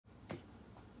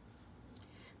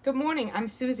Good morning, I'm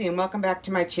Susie and welcome back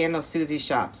to my channel, Susie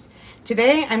Shops.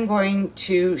 Today I'm going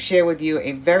to share with you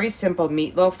a very simple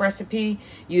meatloaf recipe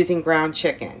using ground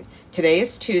chicken. Today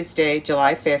is Tuesday,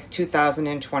 July 5th,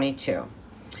 2022.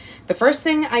 The first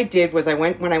thing I did was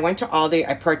when I went to Aldi,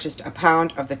 I purchased a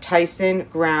pound of the Tyson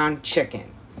ground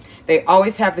chicken. They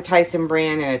always have the Tyson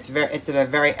brand and it's at a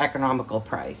very economical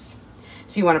price.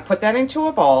 So you want to put that into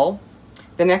a bowl.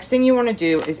 The next thing you want to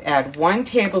do is add 1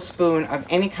 tablespoon of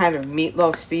any kind of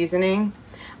meatloaf seasoning.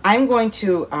 I'm going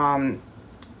to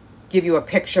give you a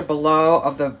picture below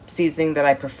of the seasoning that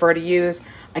I prefer to use.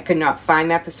 I could not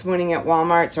find that this morning at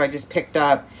Walmart, so I just picked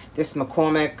up this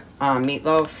McCormick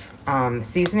meatloaf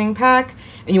seasoning pack.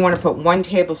 And you want to put 1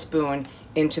 tablespoon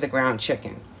into the ground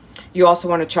chicken. You also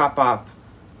want to chop up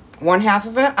 1/2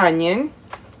 of an onion,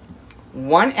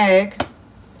 1 egg,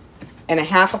 and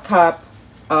 1/2 cup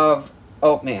of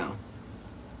oatmeal.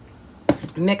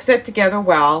 Mix it together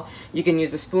well. You can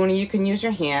use a spoon or you can use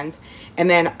your hands. And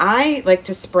then I like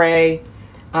to spray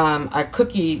a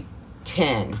cookie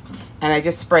tin, and I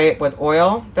just spray it with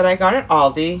oil that I got at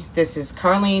Aldi. This is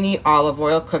Carlini olive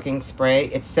oil cooking spray.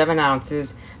 It's 7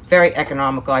 ounces, very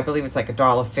economical. I believe it's like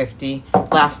 $1.50.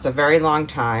 Lasts a very long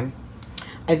time.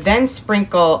 I then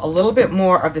sprinkle a little bit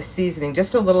more of the seasoning,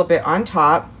 just a little bit on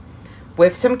top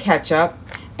with some ketchup.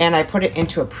 And I put it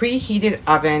into a preheated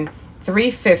oven,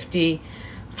 350,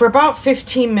 for about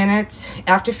 15 minutes.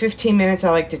 After 15 minutes,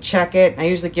 I like to check it. I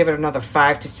usually give it another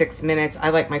 5 to 6 minutes. I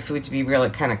like my food to be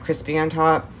really kind of crispy on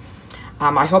top.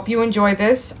 I hope you enjoy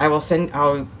this.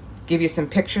 I'll give you some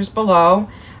pictures below,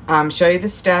 show you the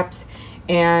steps.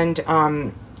 And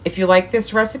if you like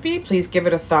this recipe, please give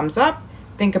it a thumbs up.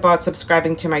 Think about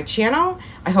subscribing to my channel.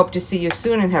 I hope to see you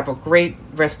soon and have a great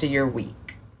rest of your week.